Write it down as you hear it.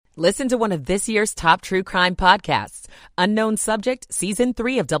Listen to one of this year's top true crime podcasts. Unknown Subject, Season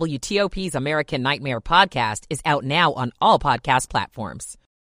 3 of WTOP's American Nightmare podcast is out now on all podcast platforms.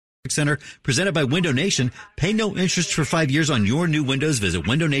 Center, presented by Window Nation. Pay no interest for 5 years on your new windows. Visit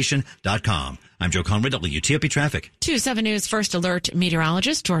windownation.com. I'm Joe Conrad, WTOP Traffic. 2-7 News First Alert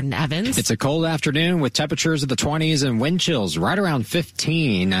meteorologist Jordan Evans. It's a cold afternoon with temperatures of the 20s and wind chills right around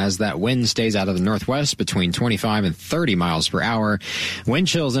 15 as that wind stays out of the northwest between 25 and 30 miles per hour. Wind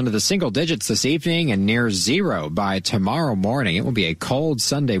chills into the single digits this evening and near zero by tomorrow morning. It will be a cold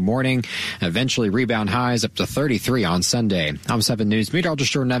Sunday morning, eventually rebound highs up to 33 on Sunday. I'm 7 News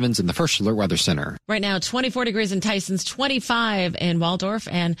meteorologist Jordan Evans in the First Alert Weather Center. Right now, 24 degrees in Tysons, 25 in Waldorf,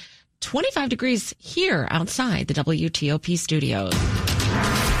 and 25 degrees here outside the WTOP studios.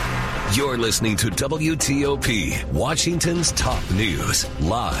 You're listening to WTOP, Washington's top news,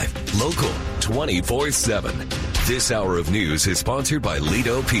 live, local, 24/7. This hour of news is sponsored by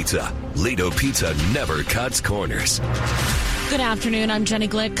Lido Pizza. Lido Pizza never cuts corners. Good afternoon. I'm Jenny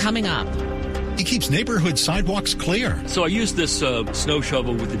Glick. Coming up. He keeps neighborhood sidewalks clear. So I used this snow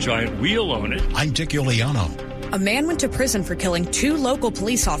shovel with a giant wheel on it. I'm Dick Iuliano. A man went to prison for killing 2 local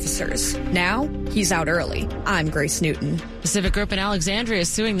police officers. Now, he's out early. I'm Grace Newton. The civic group in Alexandria is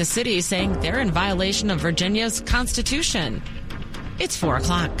suing the city, saying they're in violation of Virginia's Constitution. It's 4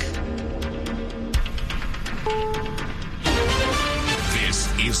 o'clock. This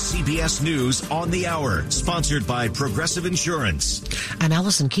is CBS News on the Hour, sponsored by Progressive Insurance. I'm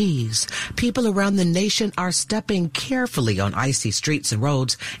Allison Keys. People around the nation are stepping carefully on icy streets and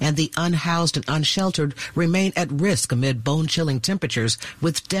roads, and the unhoused and unsheltered remain at risk amid bone-chilling temperatures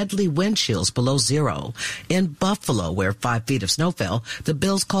with deadly wind chills below zero. In Buffalo, where 5 feet of snow fell, the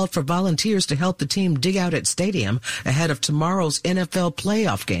Bills called for volunteers to help the team dig out its stadium ahead of tomorrow's NFL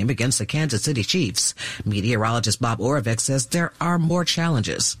playoff game against the Kansas City Chiefs. Meteorologist Bob Oravec says there are more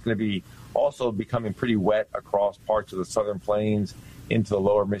challenges. It's going to be also becoming pretty wet across parts of the southern plains into the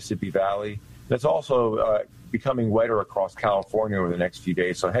lower Mississippi Valley. That's also becoming wetter across California over the next few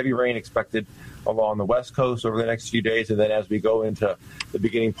days. So heavy rain expected along the West Coast over the next few days. And then as we go into the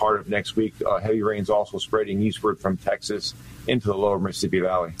beginning part of next week, heavy rains also spreading eastward from Texas into the lower Mississippi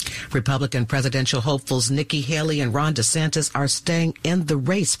Valley. Republican presidential hopefuls Nikki Haley and Ron DeSantis are staying in the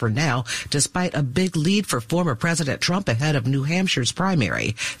race for now, despite a big lead for former President Trump ahead of New Hampshire's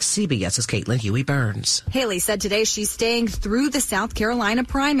primary. CBS's Caitlin Huey-Burns. Haley said today she's staying through the South Carolina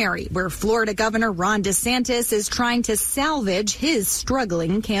primary, where Florida Governor Ron DeSantis is trying to salvage his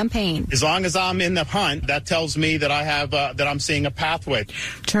struggling campaign. As long as I'm in the hunt, that tells me that I have that I'm seeing a pathway.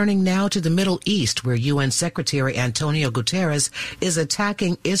 Turning now to the Middle East, where UN Secretary Antonio Guterres is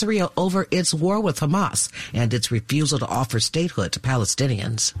attacking Israel over its war with Hamas and its refusal to offer statehood to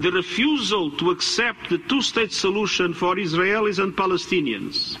Palestinians. The refusal to accept the two-state solution for Israelis and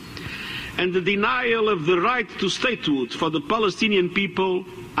Palestinians and the denial of the right to statehood for the Palestinian people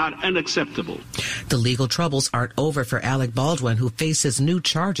are unacceptable. The legal troubles aren't over for Alec Baldwin, who faces new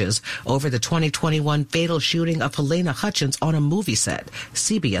charges over the 2021 fatal shooting of Helena Hutchins on a movie set.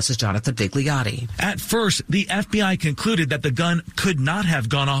 CBS's Jonathan Vigliotti. At first, the FBI concluded that the gun could not have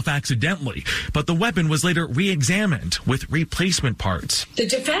gone off accidentally, but the weapon was later re-examined with replacement parts. The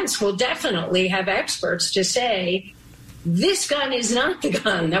defense will definitely have experts to say, this gun is not the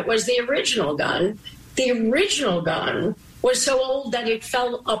gun that was the original gun. The original gun was so old that it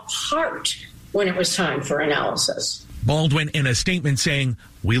fell apart when it was time for analysis. Baldwin in a statement saying,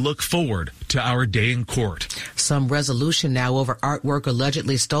 "We look forward to our day in court." Some resolution now over artwork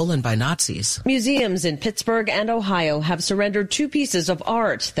allegedly stolen by Nazis. Museums in Pittsburgh and Ohio have surrendered 2 pieces of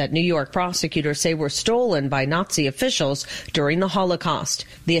art that New York prosecutors say were stolen by Nazi officials during the Holocaust.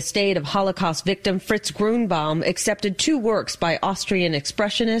 The estate of Holocaust victim Fritz Grunbaum accepted 2 works by Austrian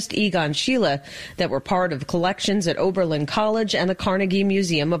expressionist Egon Schiele that were part of collections at Oberlin College and the Carnegie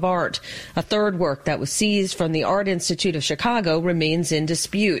Museum of Art. A 3rd work that was seized from the Art Institute of Chicago remains in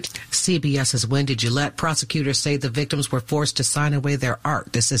dispute. CBS's Wendy Gillette. Prosecutors say the victims were forced to sign away their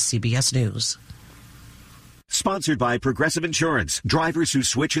art. This is CBS News. Sponsored by Progressive Insurance. Drivers who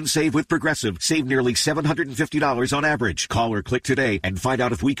switch and save with Progressive save nearly $750 on average. Call or click today and find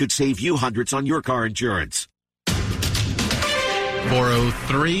out if we could save you hundreds on your car insurance.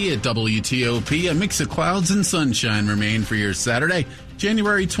 4:03 at WTOP. A mix of clouds and sunshine remain for your Saturday,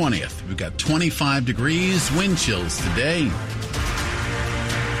 January 20th. We've got 25 degrees, wind chills today.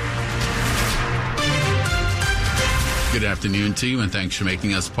 Good afternoon to you, and thanks for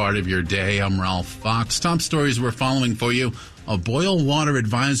making us part of your day. I'm Ralph Fox. Top stories we're following for you. A boil water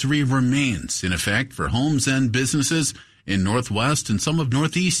advisory remains in effect for homes and businesses in Northwest and some of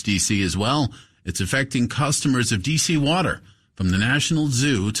Northeast D.C. as well. It's affecting customers of D.C. Water. from the National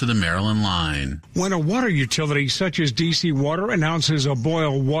Zoo to the Maryland line. When a water utility such as DC Water announces a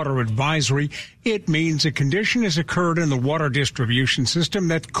boil water advisory, it means a condition has occurred in the water distribution system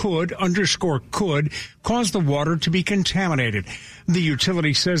that could cause the water to be contaminated. The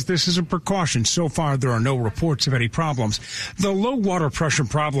utility says this is a precaution. So far, there are no reports of any problems. The low water pressure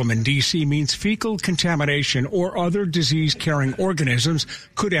problem in D.C. means fecal contamination or other disease-carrying organisms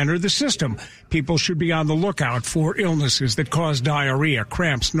could enter the system. People should be on the lookout for illnesses that cause diarrhea,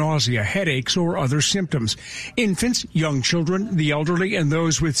 cramps, nausea, headaches, or other symptoms. Infants, young children, the elderly, and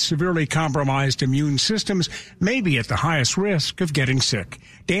those with severely compromised immune systems may be at the highest risk of getting sick.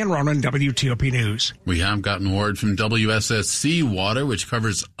 Dan Ronan, WTOP News. We have gotten word from WSSC Water, which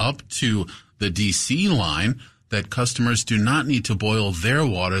covers up to the D.C. line, that customers do not need to boil their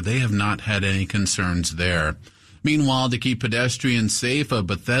water. They have not had any concerns there. Meanwhile, to keep pedestrians safe, a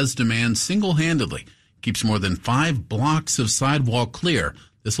Bethesda man single-handedly keeps more than 5 blocks of sidewalk clear.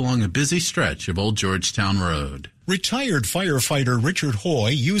 This along a busy stretch of Old Georgetown Road. Retired firefighter Richard Hoy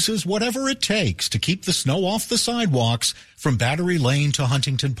uses whatever it takes to keep the snow off the sidewalks from Battery Lane to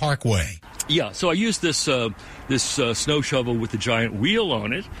Huntington Parkway. Yeah, so I use this snow shovel with the giant wheel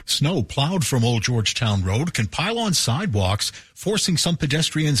on it. Snow plowed from Old Georgetown Road can pile on sidewalks, forcing some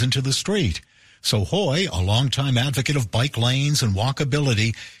pedestrians into the street. So Hoy, a longtime advocate of bike lanes and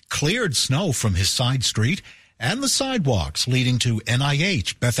walkability, cleared snow from his side street and the sidewalks leading to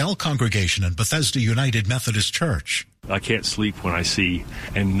NIH, Bethel Congregation, and Bethesda United Methodist Church. I can't sleep when I see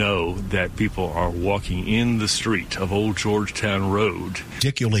and know that people are walking in the street of Old Georgetown Road.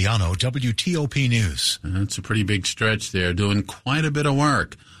 Dick Iuliano, WTOP News. That's a pretty big stretch there, doing quite a bit of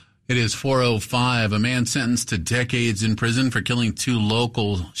work. It is 4:05. A man sentenced to decades in prison for killing 2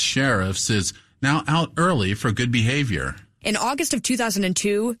 local sheriffs is now out early for good behavior. In August of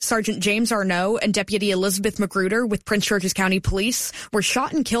 2002, Sergeant James Arnault and Deputy Elizabeth Magruder with Prince George's County Police were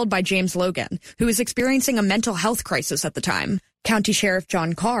shot and killed by James Logan, who was experiencing a mental health crisis at the time. County Sheriff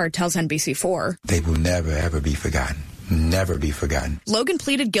John Carr tells NBC4. They will never, ever be forgotten. Never be forgotten. Logan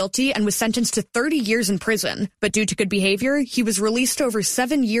pleaded guilty and was sentenced to 30 years in prison, but due to good behavior, he was released over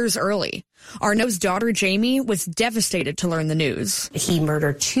 7 years early. Arnault's daughter, Jamie, was devastated to learn the news. He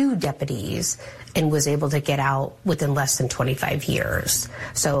murdered 2 deputies and was able to get out within less than 25 years.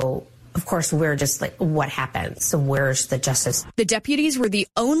 So, of course, we're just like, what happened? So where's the justice? The deputies were the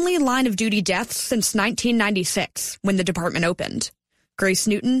only line of duty deaths since 1996, when the department opened. Grace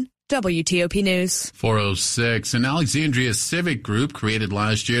Newton, WTOP News. 4:06. An Alexandria civic group created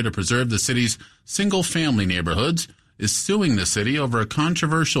last year to preserve the city's single-family neighborhoods is suing the city over a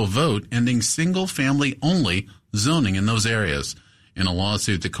controversial vote ending single-family-only zoning in those areas. In a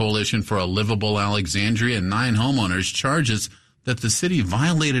lawsuit, the Coalition for a Livable Alexandria and 9 homeowners charges that the city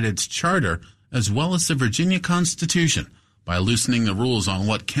violated its charter as well as the Virginia Constitution by loosening the rules on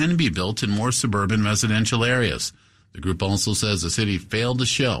what can be built in more suburban residential areas. The group also says the city failed to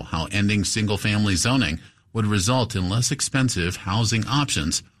show how ending single-family zoning would result in less expensive housing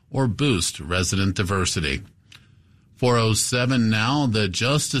options or boost resident diversity. 4:07 now. The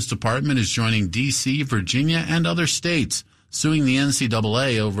Justice Department is joining D.C., Virginia, and other states suing the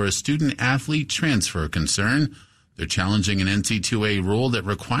NCAA over a student-athlete transfer concern. They're challenging an NC2A rule that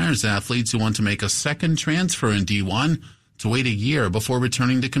requires athletes who want to make a second transfer in D1 to wait a year before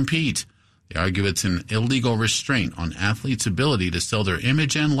returning to compete. They argue it's an illegal restraint on athletes' ability to sell their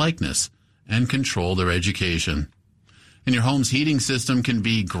image and likeness and control their education. And your home's heating system can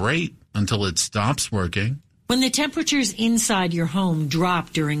be great until it stops working. When the temperatures inside your home drop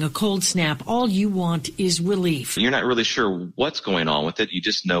during a cold snap, all you want is relief. You're not really sure what's going on with it. You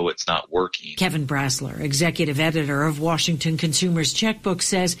just know it's not working. Kevin Brassler, executive editor of Washington Consumer's Checkbook,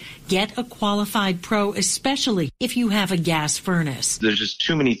 says get a qualified pro, especially if you have a gas furnace. There's just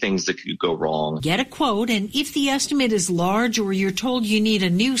too many things that could go wrong. Get a quote, and if the estimate is large or you're told you need a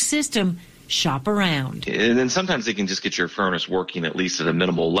new system, shop around. And then sometimes they can just get your furnace working at least at a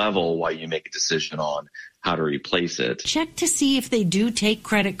minimal level while you make a decision on how to replace it. Check to see if they do take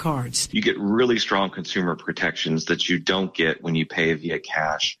credit cards. You get really strong consumer protections that you don't get when you pay via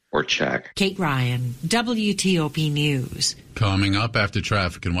cash or check. Kate Ryan, WTOP News. Coming up after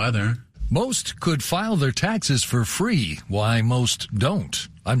traffic and weather. Most could file their taxes for free. Why most don't?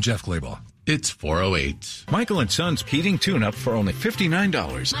 I'm Jeff Claybaugh. It's 4:08. Michael & Son's heating tune-up for only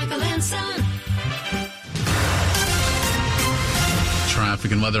 $59. Michael & Son.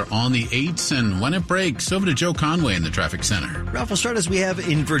 Traffic and weather on the 8s, and when it breaks, over to Joe Conway in the traffic center. Ralph, we'll start as we have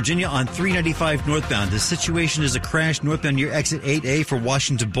in Virginia on 395 northbound. The situation is a crash northbound near exit 8A for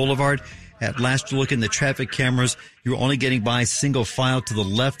Washington Boulevard. At last look in the traffic cameras, you're only getting by single file to the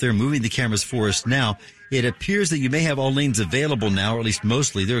left. They're moving the cameras for us now. It appears that you may have all lanes available now, or at least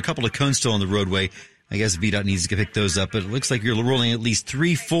mostly. There are a couple of cones still on the roadway. I guess VDOT needs to pick those up, but it looks like you're rolling at least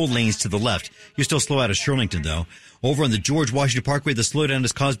 3 full lanes to the left. You're still slow out of Shirlington, though. Over on the George Washington Parkway, the slowdown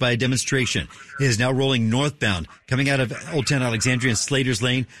is caused by a demonstration. It is now rolling northbound, coming out of Old Town Alexandria and Slater's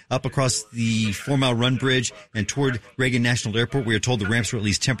Lane, up across the 4 Mile Run Bridge and toward Reagan National Airport. We are told the ramps were at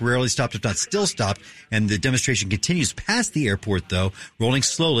least temporarily stopped, if not still stopped, and the demonstration continues past the airport, though, rolling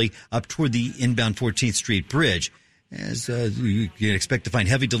slowly up toward the inbound 14th Street Bridge. As you can expect to find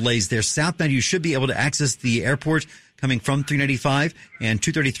heavy delays there. Southbound, you should be able to access the airport coming from 395, and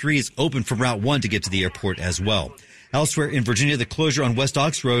 233 is open from Route 1 to get to the airport as well. Elsewhere in Virginia, the closure on West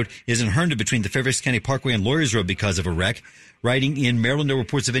Ox Road is in Herndon between the Fairfax County Parkway and Lawyers Road because of a wreck. Riding in Maryland, no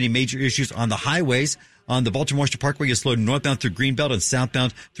reports of any major issues on the highways. On the Baltimore-Washington Parkway, you're slowed northbound through Greenbelt and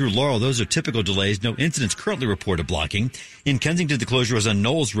southbound through Laurel. Those are typical delays. No incidents currently reported blocking. In Kensington, the closure was on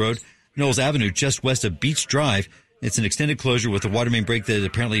Knowles Avenue, just west of Beach Drive. It's an extended closure with a water main break that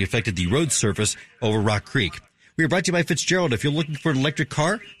apparently affected the road surface over Rock Creek. We are brought to you by Fitzgerald. If you're looking for an electric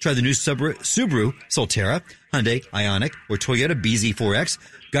car, try the new Subaru Solterra, Hyundai Ioniq, or Toyota BZ4X.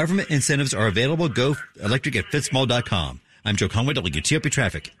 Government incentives are available. Go electric at fitzmall.com. I'm Joe Conway, WTOP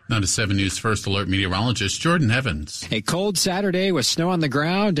Traffic. Now to 7 News First Alert meteorologist Jordan Evans. A cold Saturday with snow on the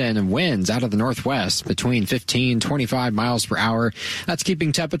ground and winds out of the northwest between 15 and 25 miles per hour. That's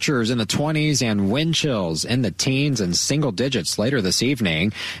keeping temperatures in the 20s and wind chills in the teens and single digits later this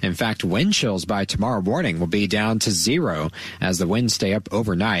evening. In fact, wind chills by tomorrow morning will be down to 0 as the winds stay up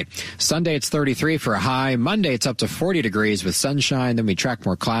overnight. Sunday, it's 33 for a high. Monday, it's up to 40 degrees with sunshine. Then we track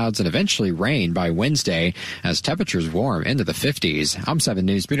more clouds and eventually rain by Wednesday as temperatures warm into the 50s. I'm 7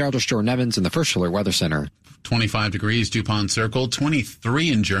 News meteorologist Jordan Evans in the First Alert Weather Center. 25 degrees, DuPont Circle,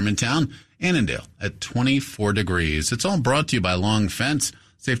 23 in Germantown, Annandale at 24 degrees. It's all brought to you by Long Fence.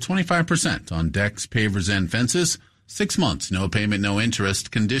 Save 25% on decks, pavers, and fences. 6 months, no payment, no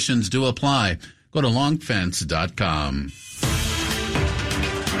interest. Conditions do apply. Go to longfence.com.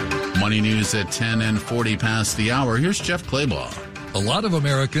 Money news at 10 and 40 past the hour. Here's Jeff Claybaugh. A lot of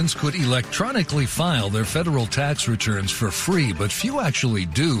Americans could electronically file their federal tax returns for free, but few actually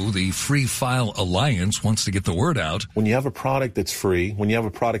do. The Free File Alliance wants to get the word out. When you have a product that's free, when you have a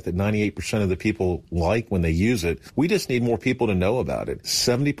product that 98% of the people like when they use it, we just need more people to know about it.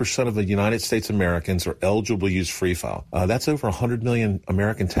 70% of the United States Americans are eligible to use Free File. That's over 100 million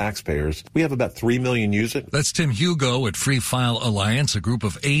American taxpayers. We have about 3 million use it. That's Tim Hugo at Free File Alliance, a group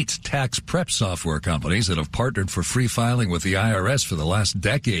of 8 tax prep software companies that have partnered for free filing with the IRS for the last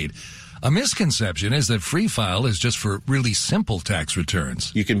decade. A misconception is that Free File is just for really simple tax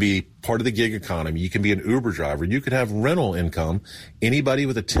returns. You can be part of the gig economy. You can be an Uber driver. You could have rental income. Anybody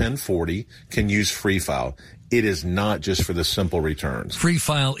with a 1040 can use Free File. It is not just for the simple returns. Free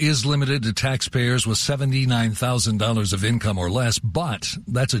File is limited to taxpayers with $79,000 of income or less, but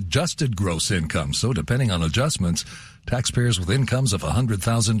that's adjusted gross income. So depending on adjustments, taxpayers with incomes of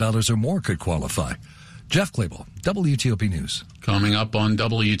 $100,000 or more could qualify. Jeff Claybaugh, WTOP News. Coming up on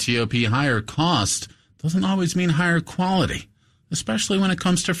WTOP, higher cost doesn't always mean higher quality, especially when it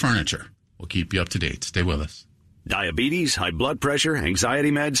comes to furniture. We'll keep you up to date. Stay with us. Diabetes, high blood pressure, anxiety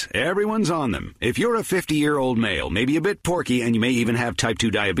meds, everyone's on them. If you're a 50-year-old male, maybe a bit porky, and you may even have type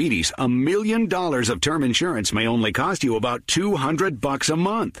 2 diabetes, $1 million of term insurance may only cost you about $200 a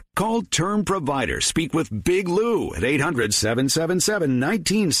month. Call Term Provider. Speak with Big Lou at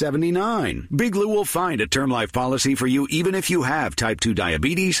 800-777-1979. Big Lou will find a term life policy for you even if you have type 2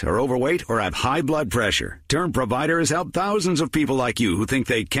 diabetes, are overweight, or have high blood pressure. Term Provider has helped thousands of people like you who think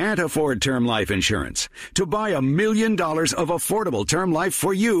they can't afford term life insurance. To buy $1 million of affordable term life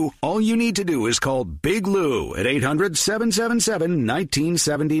for you, all you need to do is call Big Lou at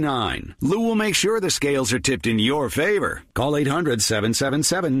 800-777-1979. Lou will make sure the scales are tipped in your favor. Call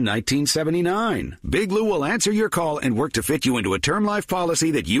 800-777-1979. Big Lou will answer your call and work to fit you into a term life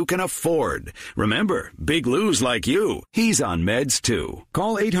policy that you can afford. Remember, Big Lou's like you. He's on meds too.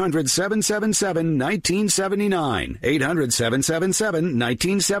 Call 800-777-1979.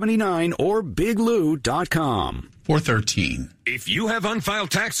 800-777-1979 or biglou.com. 413. If you have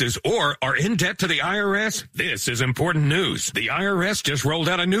unfiled taxes or are in debt to the IRS, this is important news. The IRS just rolled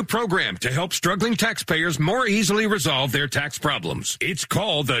out a new program to help struggling taxpayers more easily resolve their tax problems. It's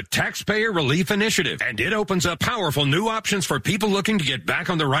called the Taxpayer Relief Initiative, and it opens up powerful new options for people looking to get back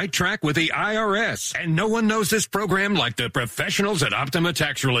on the right track with the IRS. And no one knows this program like the professionals at Optima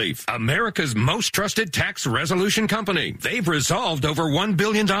Tax Relief, America's most trusted tax resolution company. They've resolved over $1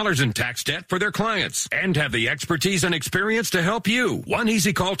 billion in tax debt for their clients and have the expertise expertise and experience to help you. One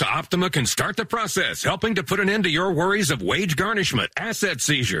easy call to Optima can start the process, helping to put an end to your worries of wage garnishment, asset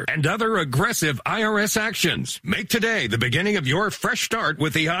seizure, and other aggressive IRS actions. Make today the beginning of your fresh start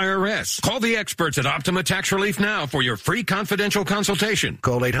with the IRS. Call the experts at Optima Tax Relief now for your free confidential consultation.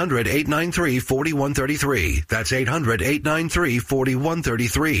 Call 800-893-4133. That's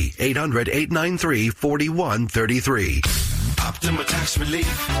 800-893-4133. 800-893-4133. Optima Tax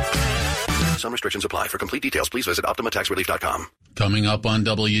Relief. Some restrictions apply. For complete details, please visit OptimaTaxRelief.com. Coming up on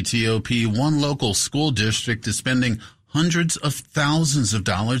WTOP, one local school district is spending hundreds of thousands of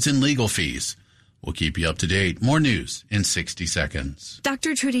dollars in legal fees. We'll keep you up to date. More news in 60 seconds.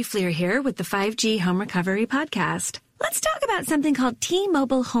 Dr. Trudy Fleer here with the 5G Home Recovery Podcast. Let's talk about something called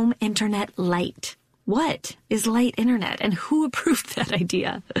T-Mobile Home Internet Lite. What is light internet and who approved that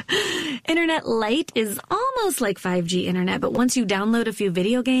idea? Internet Lite is almost like 5G internet, but once you download a few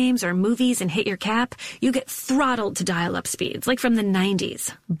video games or movies and hit your cap, you get throttled to dial-up speeds, like from the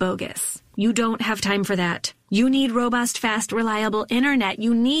 90s. Bogus. You don't have time for that. You need robust, fast, reliable internet.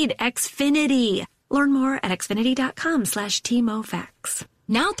 You need Xfinity. Learn more at xfinity.com/TMOFAX.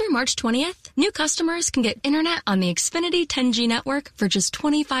 Now through March 20th, new customers can get internet on the Xfinity 10G network for just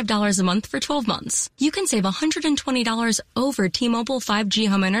 $25 a month for 12 months. You can save $120 over T-Mobile 5G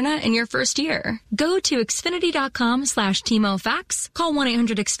home internet in your first year. Go to xfinity.com/TMOFAX, call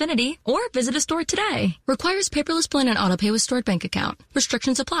 1-800-XFINITY, or visit a store today. Requires paperless billing and autopay with stored bank account.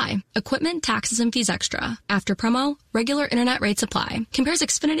 Restrictions apply. Equipment, taxes, and fees extra. After promo, regular internet rates apply. Compares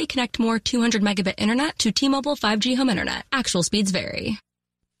Xfinity Connect More 200 megabit internet to T-Mobile 5G home internet. Actual speeds vary.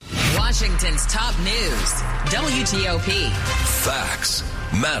 Washington's top news, WTOP. Facts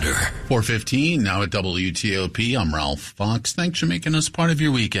matter. 4:15 now at WTOP. I'm Ralph Fox. Thanks for making us part of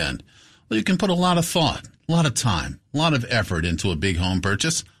your weekend. Well, you can put a lot of thought, a lot of time, a lot of effort into a big home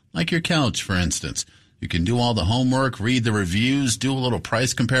purchase, like your couch, for instance. You can do all the homework, read the reviews, do a little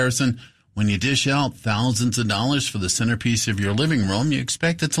price comparison. When you dish out thousands of dollars for the centerpiece of your living room, you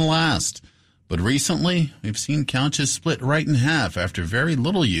expect it to last. But recently, we've seen couches split right in half after very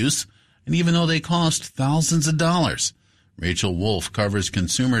little use, and even though they cost thousands of dollars. Rachel Wolf covers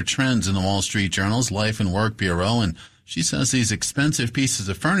consumer trends in the Wall Street Journal's Life and Work Bureau, and she says these expensive pieces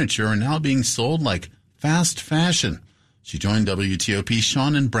of furniture are now being sold like fast fashion. She joined WTOP's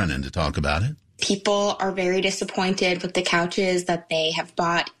Sean and Brennan to talk about it. People are very disappointed with the couches that they have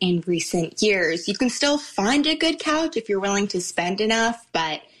bought in recent years. You can still find a good couch if you're willing to spend enough,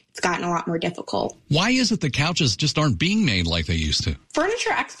 but it's gotten a lot more difficult. Why is it the couches just aren't being made like they used to?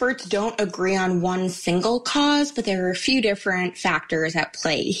 Furniture experts don't agree on one single cause, but there are a few different factors at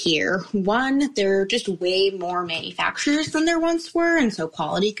play here. One, there are just way more manufacturers than there once were, and so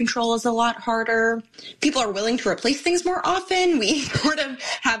quality control is a lot harder. People are willing to replace things more often. We sort of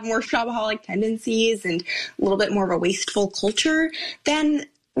have more shopaholic tendencies and a little bit more of a wasteful culture than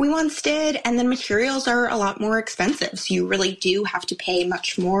we once did, and then materials are a lot more expensive, so you really do have to pay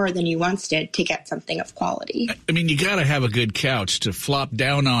much more than you once did to get something of quality. I mean, you got to have a good couch to flop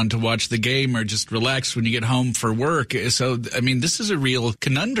down on to watch the game or just relax when you get home for work. So, I mean, this is a real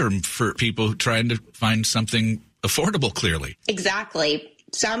conundrum for people trying to find something affordable, clearly. Exactly.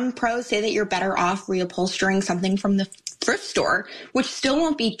 Some pros say that you're better off reupholstering something from the thrift store, which still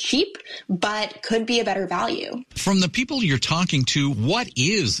won't be cheap, but could be a better value. From the people you're talking to, what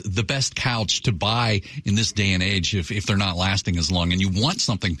is the best couch to buy in this day and age if they're not lasting as long and you want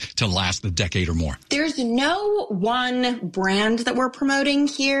something to last a decade or more? There's no one brand that we're promoting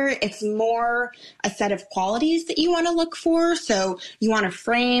here. It's more a set of qualities that you want to look for. So you want a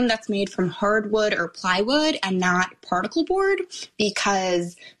frame that's made from hardwood or plywood and not particle board,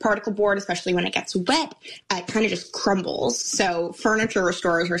 because particle board, especially when it gets wet, it kind of just crumbles. So furniture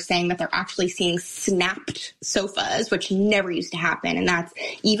restorers are saying that they're actually seeing snapped sofas, which never used to happen. And that's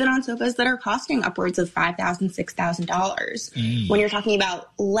even on sofas that are costing upwards of $5,000, $6,000. When you're talking about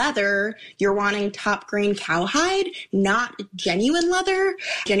leather, you're wanting top grain cowhide, not genuine leather.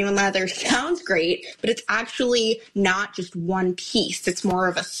 Genuine leather sounds great, but it's actually not just one piece. It's more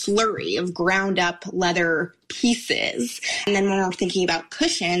of a slurry of ground up leather pieces. And then when we're thinking about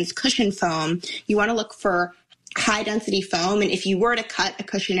cushions, cushion foam, you want to look for high density foam. And if you were to cut a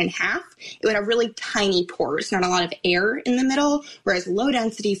cushion in half, it would have really tiny pores, not a lot of air in the middle, whereas low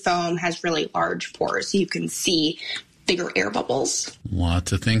density foam has really large pores, so you can see bigger air bubbles. A lot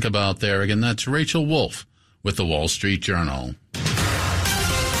to think about there. Again, that's Rachel Wolf with the Wall Street Journal.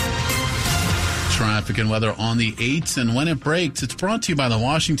 Traffic and weather on the 8s and when it breaks. It's brought to you by the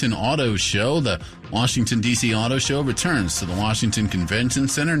Washington Auto Show. The Washington, D.C. Auto Show returns to the Washington Convention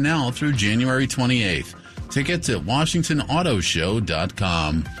Center now through January 28th. Tickets at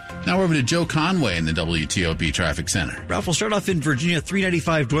WashingtonAutoShow.com. Now we're over to Joe Conway in the WTOP Traffic Center. Ralph, we'll start off in Virginia,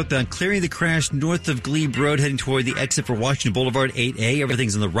 395 northbound, clearing the crash north of Glebe Road, heading toward the exit for Washington Boulevard, 8A.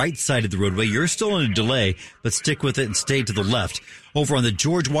 Everything's on the right side of the roadway. You're still in a delay, but stick with it and stay to the left. Over on the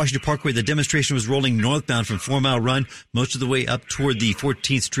George Washington Parkway, the demonstration was rolling northbound from 4 Mile Run, most of the way up toward the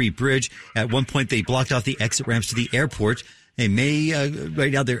 14th Street Bridge. At one point, they blocked off the exit ramps to the airport. They may,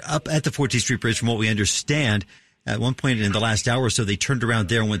 right now, they're up at the 14th Street Bridge from what we understand. At one point in the last hour or so, they turned around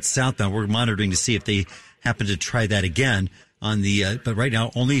there and went southbound. We're monitoring to see if they happen to try that again on the, but right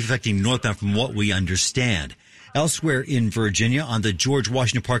now only affecting northbound from what we understand. Elsewhere in Virginia, on the George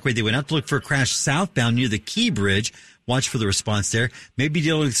Washington Parkway, they went out to look for a crash southbound near the Key Bridge. Watch for the response there. Maybe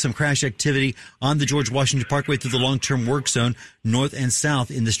dealing with some crash activity on the George Washington Parkway through the long-term work zone, north and south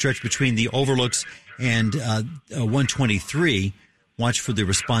in the stretch between the overlooks and 123. Watch for the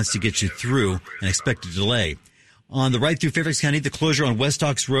response to get you through and expect a delay. On the right through Fairfax County, the closure on West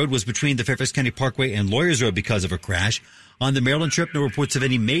Ox Road was between the Fairfax County Parkway and Lawyers Road because of a crash. On the Maryland trip, no reports of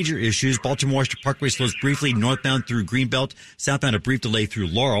any major issues. Baltimore-Washington Parkway slows briefly northbound through Greenbelt, southbound a brief delay through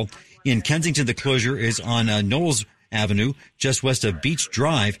Laurel. In Kensington, the closure is on Knowles Avenue, just west of Beach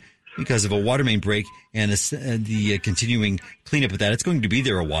Drive, because of a water main break and the continuing cleanup of that. It's going to be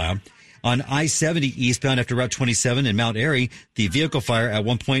there a while. On I-70 eastbound after Route 27 in Mount Airy, the vehicle fire at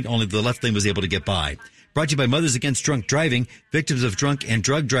one point, only the left lane was able to get by. Brought to you by Mothers Against Drunk Driving. Victims of drunk and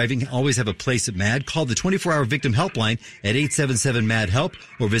drug driving always have a place at MAD. Call the 24-hour victim helpline at 877-MAD-HELP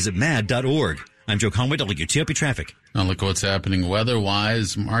or visit mad.org. I'm Joe Conway, WTOP Traffic. Now look what's happening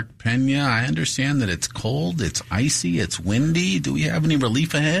weather-wise. Mark Pena, I understand that it's cold, it's icy, it's windy. Do we have any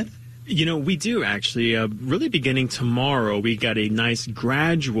relief ahead? You know, we do actually. Really beginning tomorrow, we got a nice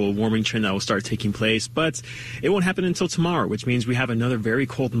gradual warming trend that will start taking place, but it won't happen until tomorrow, which means we have another very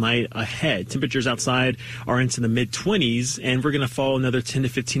cold night ahead. Temperatures outside are into the mid-20s, and we're going to fall another 10 to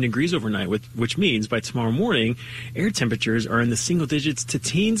 15 degrees overnight, which means by tomorrow morning, air temperatures are in the single digits to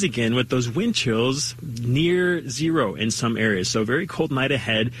teens again, with those wind chills near zero in some areas. So very cold night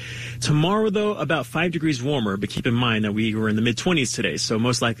ahead. Tomorrow, though, about 5 degrees warmer, but keep in mind that we were in the mid-20s today, so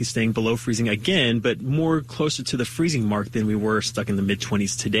most likely staying below freezing again, but more closer to the freezing mark than we were stuck in the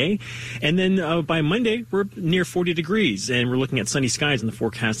mid-20s today. And then by Monday, we're near 40 degrees, and we're looking at sunny skies in the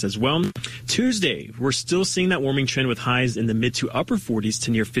forecast as well. Tuesday, we're still seeing that warming trend with highs in the mid to upper 40s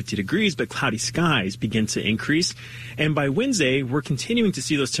to near 50 degrees, but cloudy skies begin to increase. And by Wednesday, we're continuing to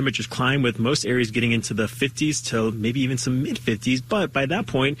see those temperatures climb, with most areas getting into the 50s to maybe even some mid-50s. But by that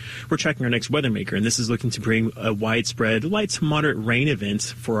point, we're tracking our next weather maker, and this is looking to bring a widespread light to moderate rain event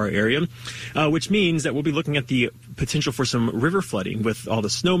for our area, which means that we'll be looking at the potential for some river flooding with all the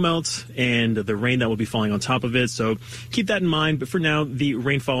snow melt and the rain that will be falling on top of it. So keep that in mind. But for now, the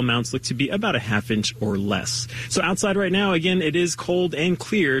rainfall amounts look to be about a half inch or less. So outside right now, again, it is cold and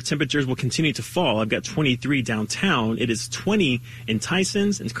clear. Temperatures will continue to fall. I've got 23 downtown. It is 20 in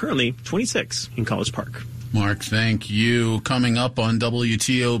Tysons and currently 26 in College Park. Mark, thank you. Coming up on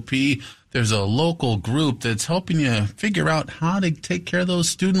WTOP, there's a local group that's helping you figure out how to take care of those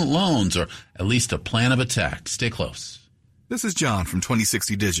student loans, or at least a plan of attack. Stay close. This is John from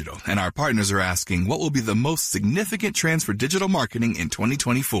 2060 Digital, and our partners are asking what will be the most significant trends for digital marketing in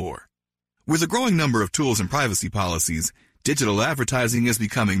 2024. With a growing number of tools and privacy policies, digital advertising is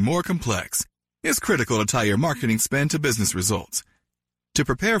becoming more complex. It's critical to tie your marketing spend to business results. To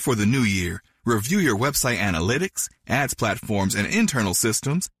prepare for the new year, review your website analytics, ads platforms, and internal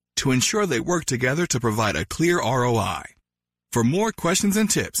systems to ensure they work together to provide a clear ROI. For more questions and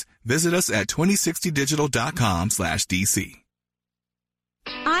tips, visit us at 2060digital.com/DC.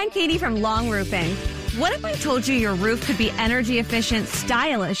 I'm Katie from Long Roofing. What if I told you your roof could be energy efficient,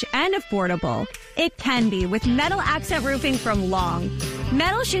 stylish, and affordable? It can be with metal accent roofing from Long.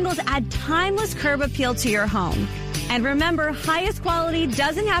 Metal shingles add timeless curb appeal to your home. And remember, highest quality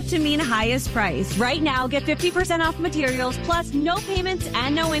doesn't have to mean highest price. Right now, get 50% off materials plus no payments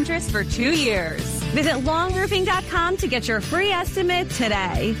and no interest for 2 years. Visit longroofing.com to get your free estimate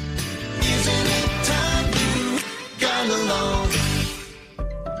today. Isn't it time you got along?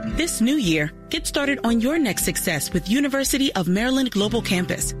 This new year, get started on your next success with University of Maryland Global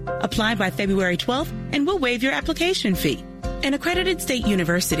Campus. Apply by February 12th and we'll waive your application fee. An accredited state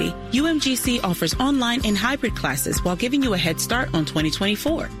university, UMGC offers online and hybrid classes while giving you a head start on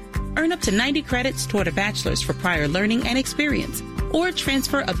 2024. Earn up to 90 credits toward a bachelor's for prior learning and experience, or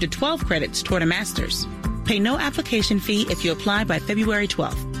transfer up to 12 credits toward a master's. Pay no application fee if you apply by February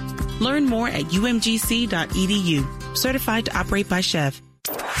 12th. Learn more at umgc.edu. Certified to operate by Chev.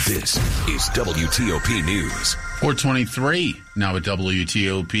 This is WTOP News. 423 now at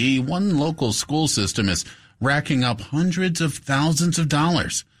WTOP. One local school system is racking up hundreds of thousands of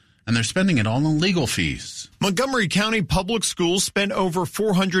dollars and they're spending it all on legal fees. Montgomery County Public Schools spent over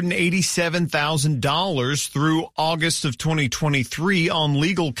 $487,000 through August of 2023 on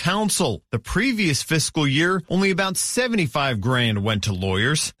legal counsel. The previous fiscal year, only about $75,000 went to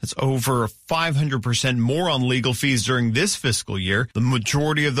lawyers. That's over 500% more on legal fees during this fiscal year. The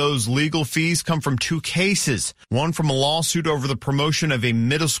majority of those legal fees come from two cases. One from a lawsuit over the promotion of a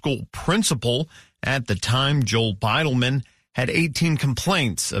middle school principal. At the time, Joel Beidelman had 18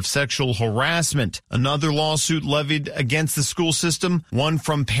 complaints of sexual harassment. Another lawsuit levied against the school system, one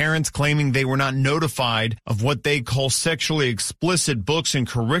from parents claiming they were not notified of what they call sexually explicit books and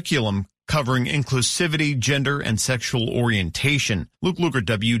curriculum covering inclusivity, gender, and sexual orientation. Luke Luger,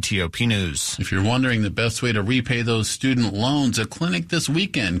 WTOP News. If you're wondering the best way to repay those student loans, a clinic this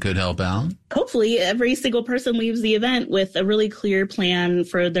weekend could help out. Hopefully, every single person leaves the event with a really clear plan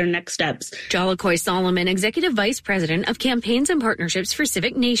for their next steps. Jolicoy Solomon, Executive Vice President of Campaigns and Partnerships for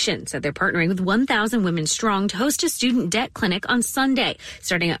Civic Nation, said they're partnering with 1,000 Women Strong to host a student debt clinic on Sunday,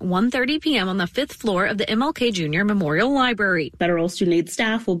 starting at 1:30 p.m. on the 5th floor of the MLK Jr. Memorial Library. Federal student aid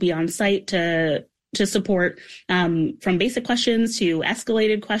staff will be on site to support from basic questions to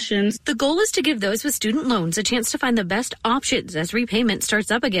escalated questions. The goal is to give those with student loans a chance to find the best options as repayment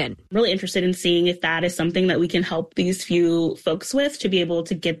starts up again. Really interested in seeing if that is something that we can help these few folks with to be able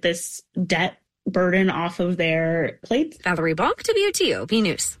to get this debt burden off of their plates. Valerie Bonk, WTOP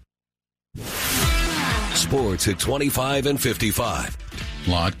News. Sports at 25 and 55. A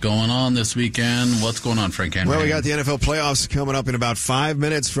lot going on this weekend. What's going on, Frank Henry? Well, we got the NFL playoffs coming up in about 5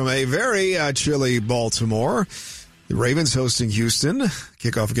 minutes from a very chilly Baltimore. The Ravens hosting Houston.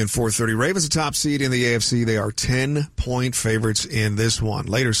 Kickoff again 4:30. Ravens, a top seed in the AFC. They are 10-point favorites in this one.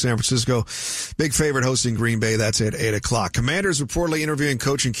 Later, San Francisco, big favorite hosting Green Bay. That's at 8 o'clock. Commanders reportedly interviewing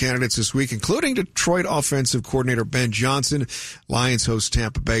coaching candidates this week, including Detroit offensive coordinator Ben Johnson. Lions host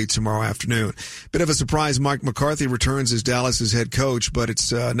Tampa Bay tomorrow afternoon. Bit of a surprise, Mike McCarthy returns as Dallas's head coach, but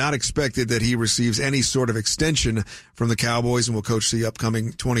it's not expected that he receives any sort of extension from the Cowboys and will coach the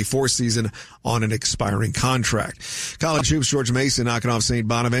upcoming 24 season on an expiring contract. College hoops, George Mason knocking off St.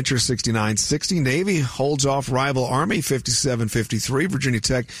 Bonaventure 69-60. Navy holds off rival Army 57-53. Virginia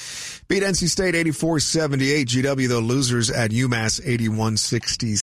Tech beat NC State 84-78. GW, though, losers at UMass 81-66.